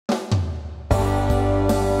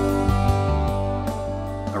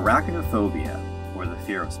Arachnophobia, or the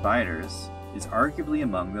fear of spiders, is arguably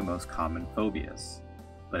among the most common phobias.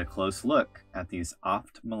 But a close look at these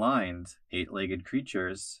oft-maligned, eight-legged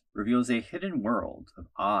creatures reveals a hidden world of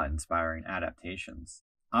awe-inspiring adaptations.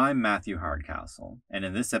 I'm Matthew Hardcastle, and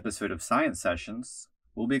in this episode of Science Sessions,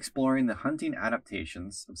 we'll be exploring the hunting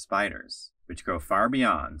adaptations of spiders, which go far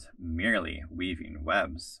beyond merely weaving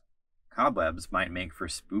webs. Cobwebs might make for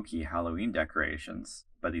spooky Halloween decorations,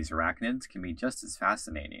 but these arachnids can be just as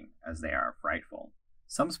fascinating as they are frightful.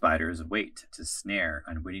 Some spiders wait to snare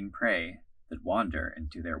unwitting prey that wander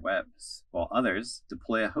into their webs, while others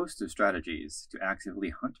deploy a host of strategies to actively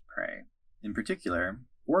hunt prey. In particular,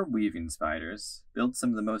 orb-weaving spiders build some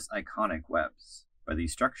of the most iconic webs, but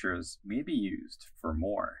these structures may be used for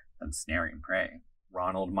more than snaring prey.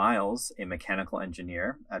 Ronald Miles, a mechanical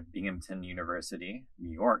engineer at Binghamton University,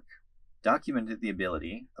 New York, documented the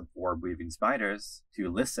ability of orb-weaving spiders to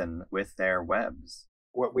listen with their webs.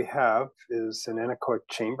 What we have is an anechoic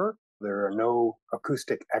chamber. There are no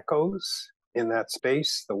acoustic echoes in that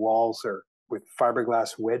space. The walls are with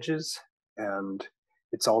fiberglass wedges, and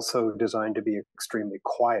it's also designed to be extremely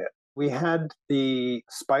quiet. We had the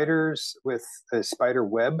spiders with a spider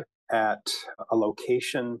web at a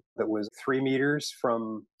location that was 3 meters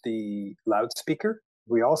from the loudspeaker.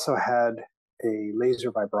 We also had a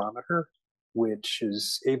laser vibrometer, which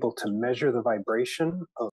is able to measure the vibration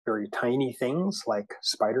of very tiny things like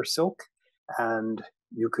spider silk. And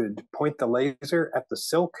you could point the laser at the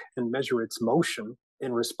silk and measure its motion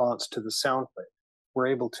in response to the sound wave. We're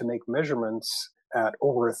able to make measurements at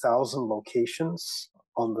over 1,000 locations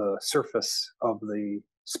on the surface of the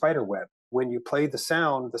spider web. When you play the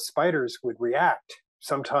sound, the spiders would react.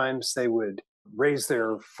 Sometimes they would raise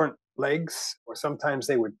their front legs, or sometimes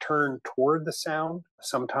they would turn toward the sound.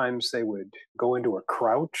 Sometimes they would go into a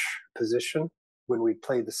crouch position. When we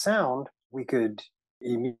played the sound, we could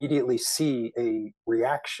immediately see a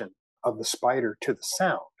reaction of the spider to the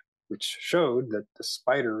sound, which showed that the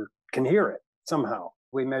spider can hear it somehow.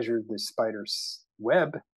 We measured the spider's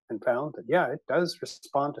web and found that, yeah, it does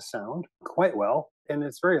respond to sound quite well, and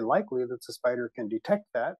it's very likely that the spider can detect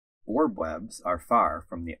that. Orb webs are far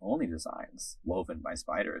from the only designs woven by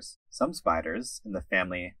spiders. Some spiders in the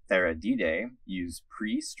family Theradidae use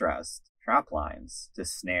pre-stressed trap lines to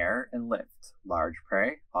snare and lift large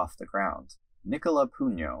prey off the ground. Nicola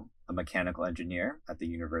Pugno, a mechanical engineer at the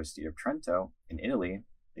University of Trento in Italy,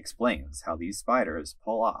 explains how these spiders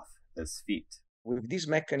pull off this feat. With this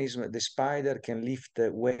mechanism, the spider can lift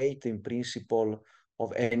weight in principle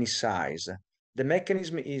of any size. The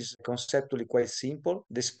mechanism is conceptually quite simple.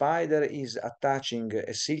 The spider is attaching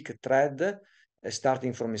a silk thread,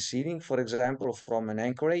 starting from a ceiling, for example, from an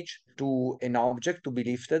anchorage, to an object to be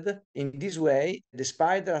lifted. In this way, the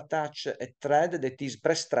spider attaches a thread that is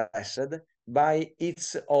pre-stressed by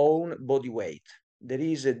its own body weight. There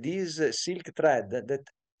is this silk thread that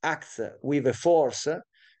acts with a force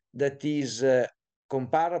that is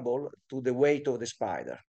comparable to the weight of the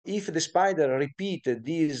spider. If the spider repeats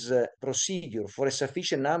this procedure for a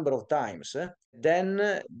sufficient number of times, then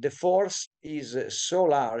the force is so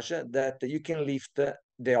large that you can lift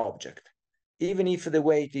the object, even if the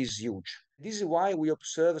weight is huge. This is why we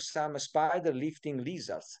observe some spider lifting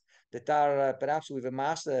lizards that are perhaps with a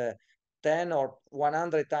mass 10 or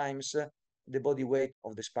 100 times the body weight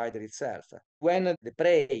of the spider itself. When the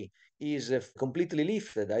prey is completely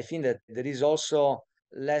lifted, I think that there is also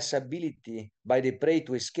less ability by the prey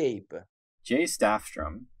to escape. Jay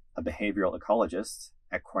Staffstrom, a behavioral ecologist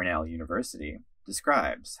at Cornell University,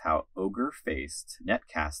 describes how ogre-faced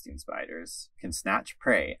net-casting spiders can snatch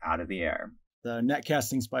prey out of the air. The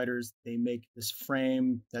net-casting spiders, they make this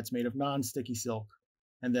frame that's made of non-sticky silk.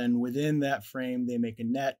 And then within that frame, they make a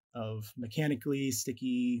net of mechanically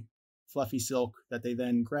sticky, fluffy silk that they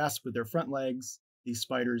then grasp with their front legs. These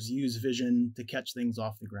spiders use vision to catch things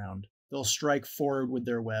off the ground. They'll strike forward with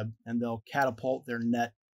their web, and they'll catapult their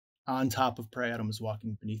net on top of prey items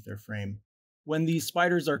walking beneath their frame. When these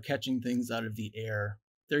spiders are catching things out of the air,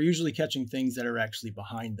 they're usually catching things that are actually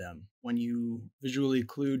behind them. When you visually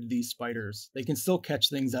occlude these spiders, they can still catch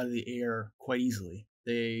things out of the air quite easily.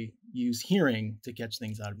 They use hearing to catch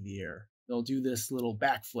things out of the air. They'll do this little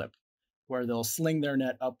backflip where they'll sling their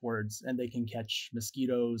net upwards, and they can catch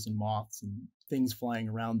mosquitoes and moths and things flying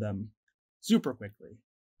around them super quickly.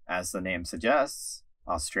 As the name suggests,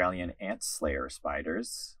 Australian ant slayer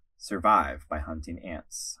spiders survive by hunting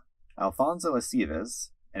ants. Alfonso Aceves,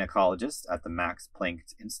 an ecologist at the Max Planck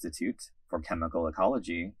Institute for Chemical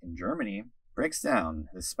Ecology in Germany, breaks down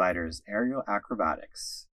the spider's aerial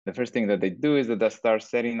acrobatics. The first thing that they do is that they start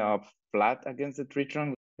setting up flat against the tree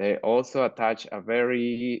trunk. They also attach a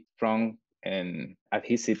very strong an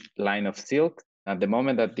adhesive line of silk. At the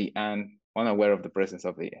moment that the ant, unaware of the presence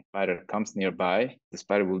of the spider, comes nearby, the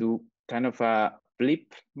spider will do kind of a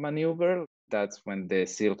flip maneuver. That's when the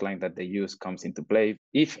silk line that they use comes into play.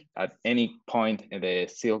 If at any point the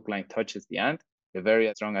silk line touches the ant, the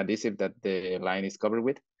very strong adhesive that the line is covered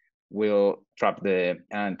with will trap the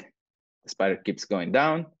ant. The spider keeps going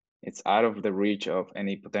down. It's out of the reach of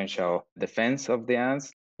any potential defense of the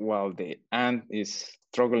ants. While the ant is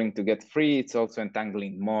struggling to get free, it's also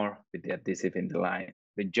entangling more with the adhesive in the line.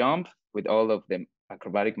 The jump with all of the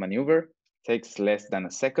acrobatic maneuver takes less than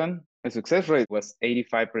a second. The success rate was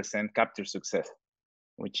 85% capture success,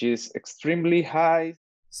 which is extremely high.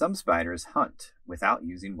 Some spiders hunt without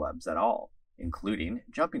using webs at all, including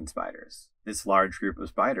jumping spiders. This large group of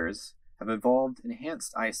spiders have evolved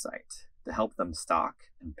enhanced eyesight to help them stalk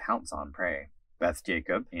and pounce on prey. Beth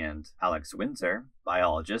Jacob and Alex Windsor,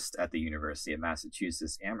 biologists at the University of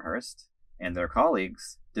Massachusetts Amherst, and their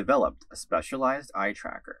colleagues developed a specialized eye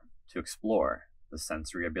tracker to explore the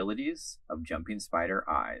sensory abilities of jumping spider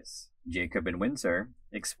eyes. Jacob and Windsor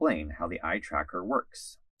explain how the eye tracker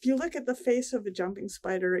works. If you look at the face of a jumping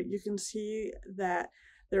spider, you can see that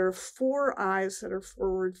there are 4 eyes that are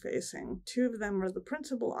forward-facing. 2 of them are the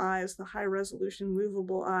principal eyes, the high-resolution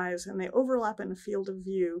movable eyes, and they overlap in a field of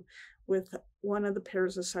view with one of the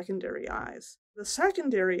pairs of secondary eyes. The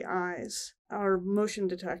secondary eyes are motion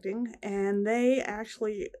detecting, and they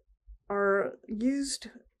actually are used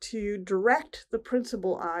to direct the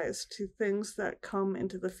principal eyes to things that come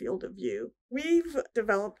into the field of view. We've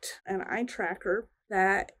developed an eye tracker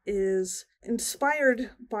that is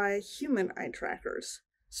inspired by human eye trackers.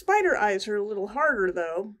 Spider eyes are a little harder,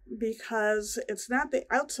 though, because it's not the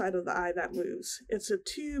outside of the eye that moves. It's a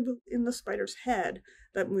tube in the spider's head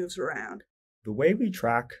that moves around. The way we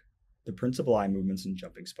track the principal eye movements in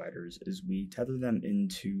jumping spiders is we tether them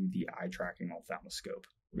into the eye tracking ophthalmoscope.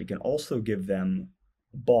 We can also give them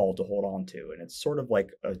a ball to hold on to, and it's sort of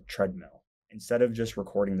like a treadmill. Instead of just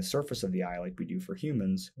recording the surface of the eye like we do for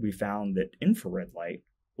humans, we found that infrared light,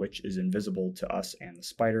 which is invisible to us and the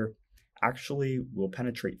spider, actually will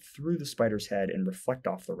penetrate through the spider's head and reflect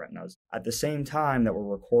off the retinas. At the same time that we're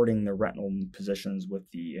recording the retinal positions with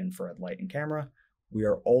the infrared light and camera, we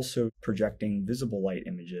are also projecting visible light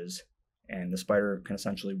images, and the spider can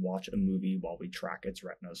essentially watch a movie while we track its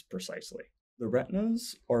retinas precisely. The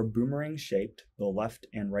retinas are boomerang shaped. The left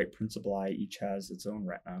and right principal eye each has its own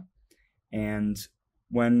retina. And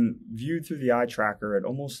when viewed through the eye tracker, it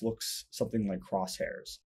almost looks something like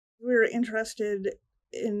crosshairs. We're interested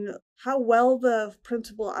in how well the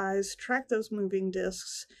principal eyes track those moving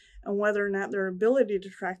discs and whether or not their ability to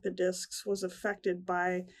track the discs was affected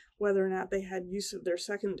by whether or not they had use of their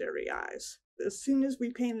secondary eyes. As soon as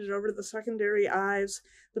we painted over the secondary eyes,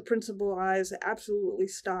 the principal eyes absolutely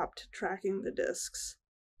stopped tracking the discs.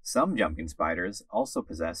 Some jumping spiders also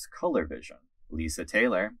possess color vision. Lisa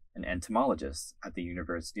Taylor, an entomologist at the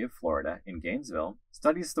University of Florida in Gainesville,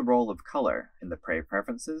 studies the role of color in the prey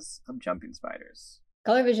preferences of jumping spiders.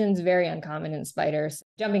 Color vision is very uncommon in spiders.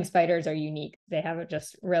 Jumping spiders are unique. They have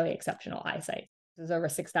just really exceptional eyesight. There's over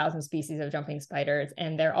 6,000 species of jumping spiders,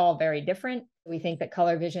 and they're all very different. We think that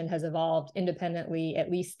color vision has evolved independently at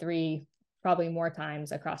least 3, probably more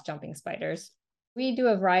times across jumping spiders. We do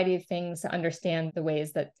a variety of things to understand the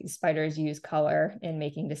ways that these spiders use color in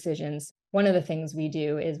making decisions. One of the things we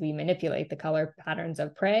do is we manipulate the color patterns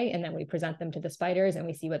of prey, and then we present them to the spiders, and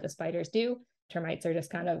we see what the spiders do. Termites are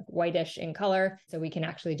just kind of whitish in color, so we can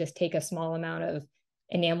actually just take a small amount of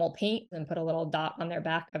enamel paint and put a little dot on their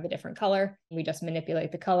back of a different color. We just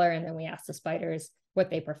manipulate the color, and then we ask the spiders what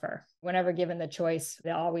they prefer. Whenever given the choice,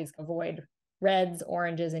 they always avoid reds,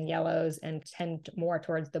 oranges, and yellows and tend more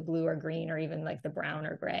towards the blue or green or even like the brown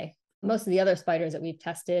or gray. Most of the other spiders that we've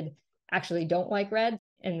tested actually don't like red.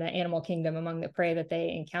 In the animal kingdom, among the prey that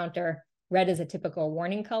they encounter, red is a typical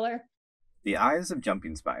warning color. The eyes of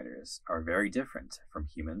jumping spiders are very different from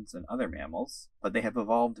humans and other mammals, but they have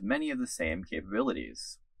evolved many of the same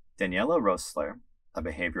capabilities. Daniela Rössler, a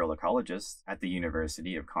behavioral ecologist at the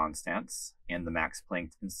University of Konstanz and the Max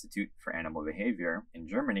Planck Institute for Animal Behavior in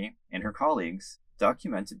Germany, and her colleagues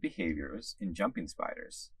documented behaviors in jumping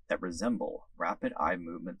spiders that resemble rapid eye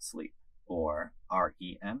movement sleep, or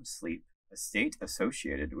REM sleep, a state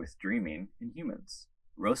associated with dreaming in humans.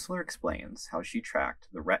 Rössler explains how she tracked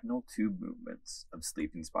the retinal tube movements of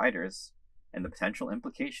sleeping spiders and the potential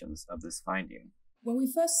implications of this finding. When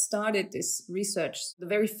we first started this research, the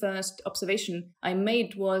very first observation I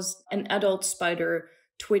made was an adult spider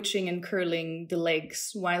twitching and curling the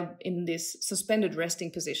legs while in this suspended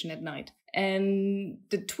resting position at night. And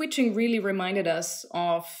the twitching really reminded us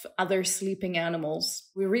of other sleeping animals.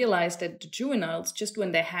 We realized that the juveniles, just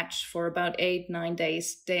when they hatch for about 8-9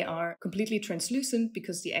 days, they are completely translucent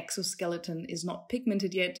because the exoskeleton is not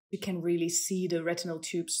pigmented yet. You can really see the retinal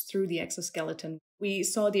tubes through the exoskeleton. We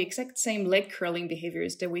saw the exact same leg curling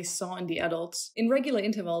behaviors that we saw in the adults in regular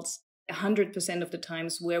intervals. 100% of the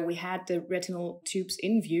times where we had the retinal tubes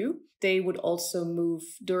in view, they would also move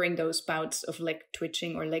during those bouts of leg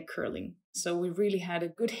twitching or leg curling. So we really had a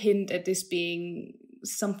good hint at this being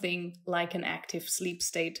something like an active sleep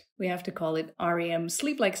state. We have to call it REM,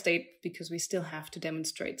 sleep-like state, because we still have to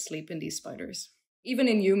demonstrate sleep in these spiders. Even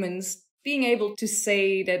in humans, being able to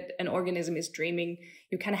say that an organism is dreaming,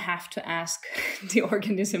 you kind of have to ask the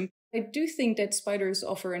organism. I do think that spiders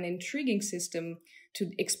offer an intriguing system to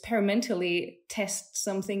experimentally test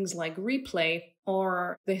some things like replay,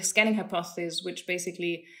 or the scanning hypothesis, which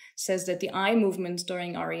basically says that the eye movements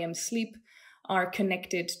during REM sleep are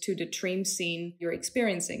connected to the dream scene you're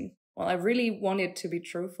experiencing. Well, I really want it to be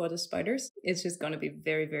true for the spiders. It's just going to be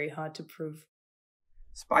very, very hard to prove.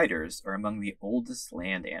 Spiders are among the oldest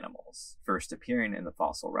land animals, first appearing in the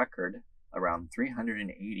fossil record around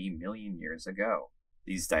 380 million years ago.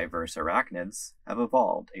 These diverse arachnids have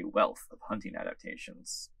evolved a wealth of hunting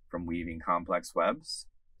adaptations, from weaving complex webs,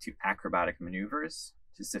 to acrobatic maneuvers,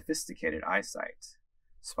 to sophisticated eyesight.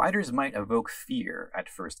 Spiders might evoke fear at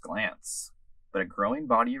first glance, but a growing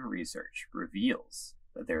body of research reveals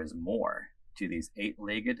that there is more to these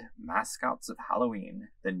 8-legged mascots of Halloween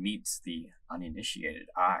than meets the uninitiated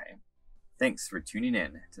eye. Thanks for tuning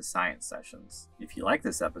in to Science Sessions. If you like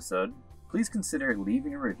this episode, please consider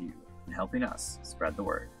leaving a review and helping us spread the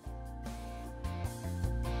word.